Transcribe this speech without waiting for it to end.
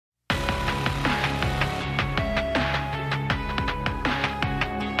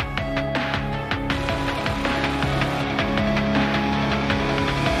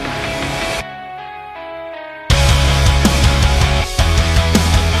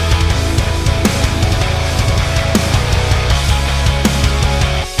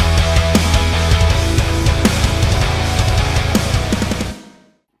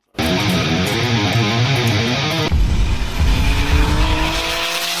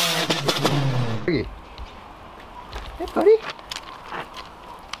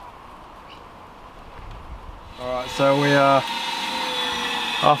so we are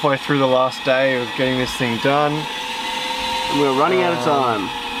halfway through the last day of getting this thing done. We're running out of time.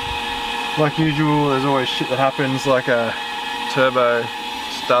 Like usual, there's always shit that happens, like a turbo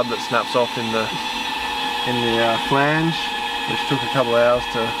stud that snaps off in the flange, which took a couple of hours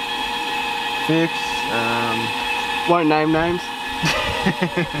to fix. Won't name names.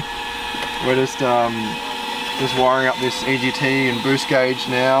 We're just wiring up this EGT and boost gauge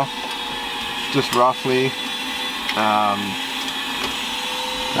now, just roughly. That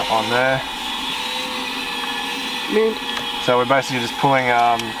one there. So we're basically just pulling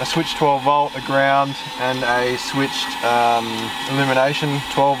a switched 12 volt, a ground, and a switched illumination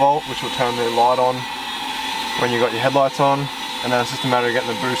 12 volt, which will turn the light on when you've got your headlights on. And then it's just a matter of getting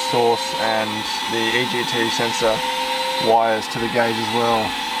the boost source and the EGT sensor wires to the gauge as well.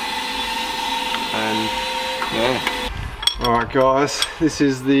 And yeah. Alright guys, this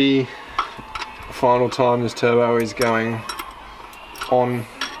is the final time this turbo is going on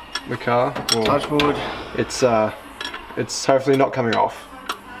the car. Touch wood. It's hopefully not coming off.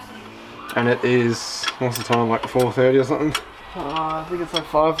 And it is, what's the time, like 4:30 or something? I think it's like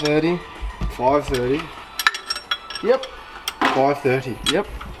 5:30. 5:30? Yep. 5:30? Yep.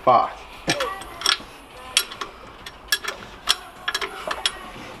 Fuck.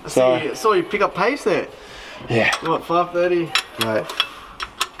 I saw you pick up pace there. Yeah. What, 5:30? Right.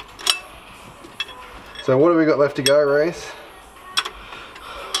 So what have we got left to go, Reece?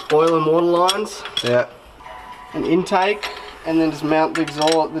 Oil and water lines. Yeah. An intake, and then just mount the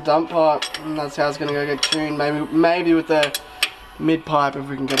exhaust, the dump pipe, and that's how it's gonna go get tuned. Maybe with the mid pipe if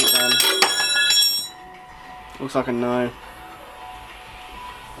we can get it done. Looks like a no.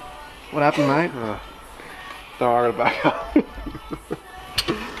 What happened, mate? Oh. Don't worry, I gotta back up.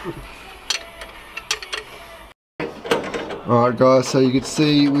 Alright guys, so you can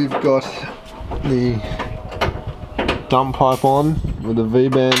see we've got the dump pipe on with the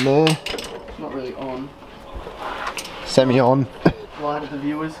V-band there. It's not really on. Semi-on. Light at the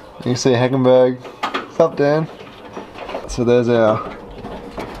viewers. You can see Heckenberg. What's up, Dan? So there's our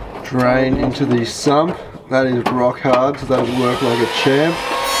drain into the sump. That is rock hard, so that'll work like a champ.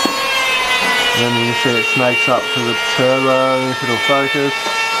 And then you can see it snakes up to the turbo, if it'll focus.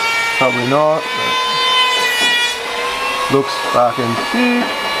 Probably not, but looks fucking sick.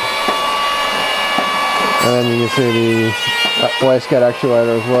 And then you can see the wastegate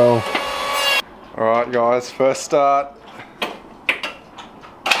actuator as well. Alright guys, first start.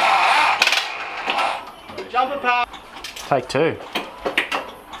 Jumper power. Take two.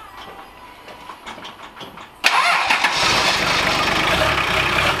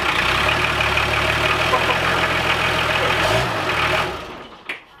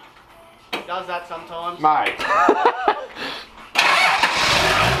 Does that sometimes. Mate.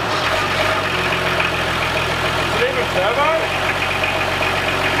 Even turbo?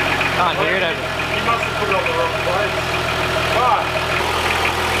 Can't hear it over. You must have put it on the wrong place. Right.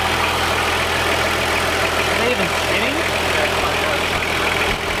 Is it even spinning?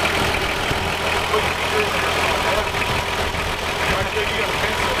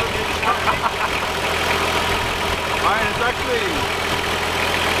 Mate, it's actually...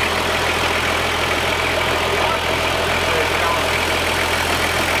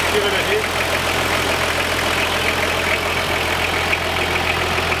 Give it a hit.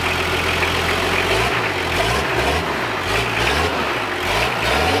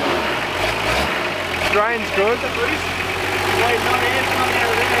 Drain's good. Wait, not here, it's not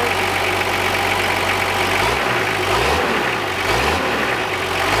there, it is.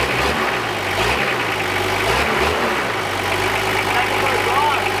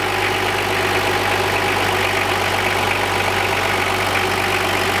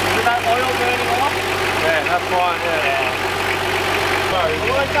 Is that oil burning off? Yeah, that's fine, yeah. Sorry. You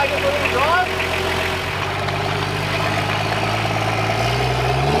want to take it for a little drive?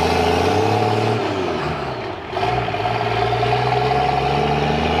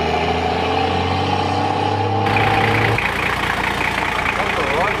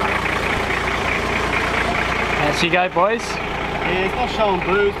 There you go, boys. Yeah, it's not showing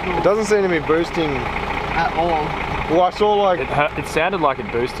boost It doesn't seem to be boosting at all. Well, I saw like... It sounded like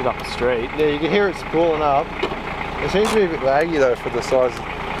it boosted up the street. Yeah, you can hear it spooling up. It seems to be a bit laggy though for the size. I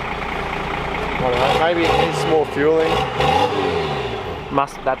don't know, maybe it needs more fueling.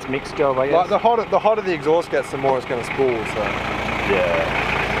 That's mixed job, I guess. Like the hotter the exhaust gets, the more it's going to spool, so... Yeah.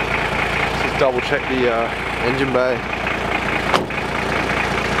 Let's just double check the engine bay.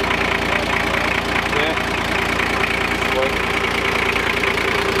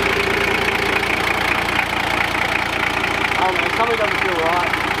 Something doesn't feel right.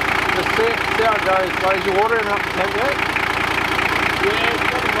 Just bit, see how it goes. Like, is your water in up to temp yet?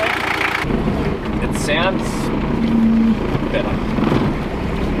 It sounds better.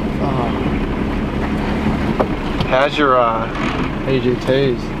 How's your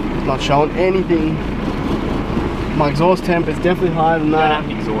EGTs? It's not showing anything. My exhaust temp is definitely higher than I don't that. have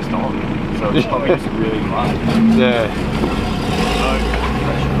the exhaust on, so it's probably just really high. Yeah.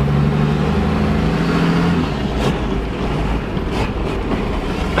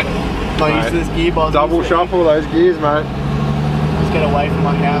 Not used to this gearbox. Double shuffle those gears, mate. Just get away from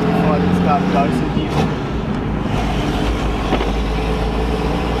my house before I start dosing here.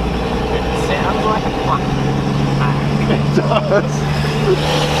 It sounds like a fucking It does.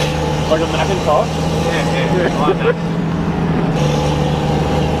 like a Macintosh. Yeah. Like that.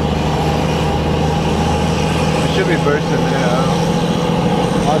 It should be boosting now.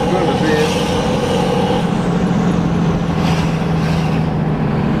 I've got a bit.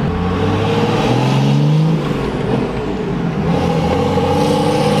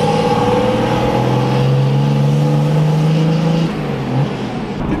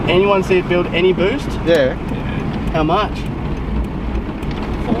 Anyone see it build any boost? Yeah. How much?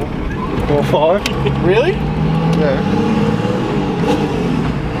 4 or 5. Really? Yeah.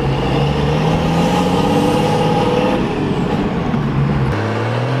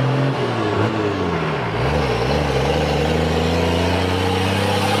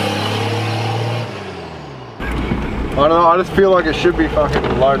 I don't know, I just feel like it should be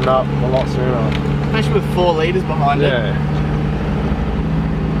fucking loading up a lot sooner. Especially with 4 litres behind it. Yeah.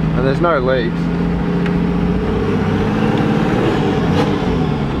 And there's no leaks.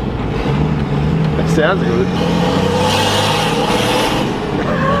 It sounds good.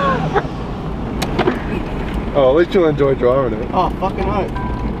 Oh, at least you'll enjoy driving it. Oh, fucking oath.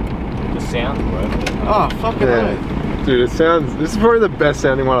 The sound's worth. Oh, fucking oath. Dude, it sounds, this is probably the best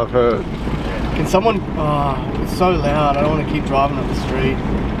sounding one I've heard. Can someone, oh, it's so loud, I don't want to keep driving up the street.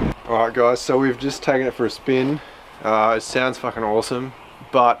 Alright guys, so we've just taken it for a spin. It sounds fucking awesome,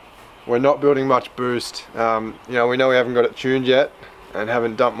 but we're not building much boost. You know, we know we haven't got it tuned yet and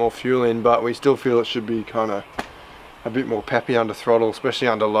haven't dumped more fuel in, but we still feel it should be kind of a bit more peppy under throttle, especially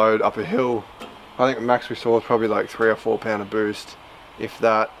under load up a hill. I think the max we saw was probably like 3 or 4 pound of boost, if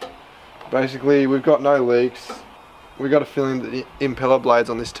that. Basically, we've got no leaks. We got a feeling that the impeller blades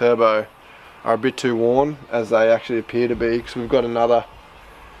on this turbo are a bit too worn, as they actually appear to be, because we've got another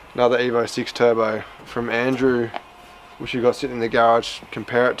Evo 6 turbo from Andrew, which we've got sitting in the garage to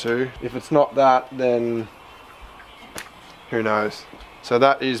compare it to. If it's not that, then who knows. So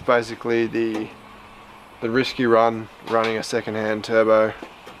that is basically the risky run, running a second-hand turbo,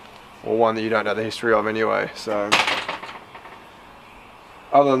 or one that you don't know the history of anyway. So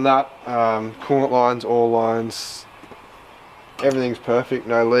other than that, coolant lines, oil lines, everything's perfect,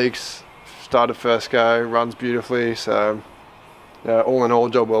 no leaks. Started first go, runs beautifully, so all in all,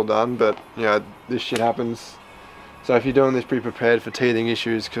 job well done. But you know, this shit happens, so if you're doing this, be prepared for teething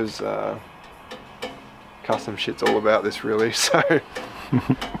issues, because custom shit's all about this really. So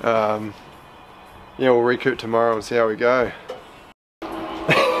yeah, we'll recoup tomorrow and see how we go.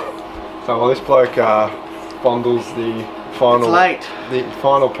 So while this bloke fondles the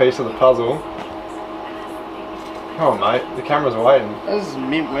final piece of the puzzle. Come on mate, the camera's waiting. This is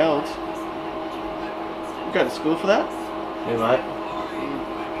mint weld. You go to school for that? Yeah mate.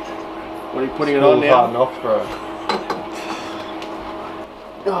 What are you putting it on now? Hard knocks, bro.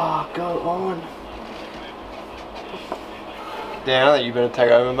 Oh, go on. Dan, I think you better take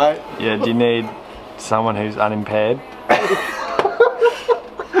over, mate. Yeah, do you need someone who's unimpaired?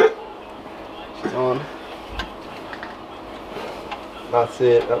 She's on. That's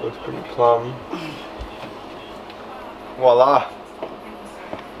it, that looks pretty plumb. Voila.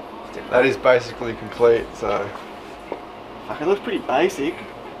 That is basically complete, so. Fuck, it looks pretty basic.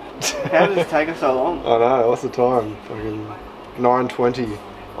 How did this take us so long? I know, what's the time? Fucking 9:20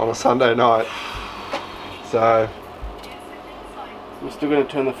 on a Sunday night. So we're still gonna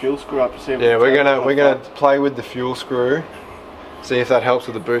turn the fuel screw up to see if yeah, we're gonna play with the fuel screw, see if that helps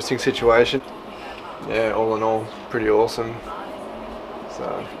with the boosting situation. Yeah, all in all, pretty awesome.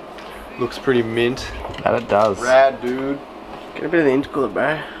 So looks pretty mint. That it does. Rad, dude. Get a bit of the intercooler,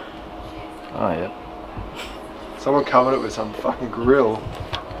 bro. Oh yeah. Someone covered it with some fucking grill.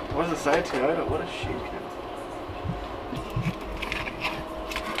 What does it say, Toyota? What a shit.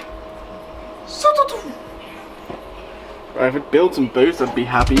 Right, if it builds and boosts, I'd be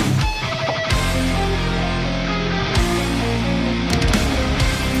happy.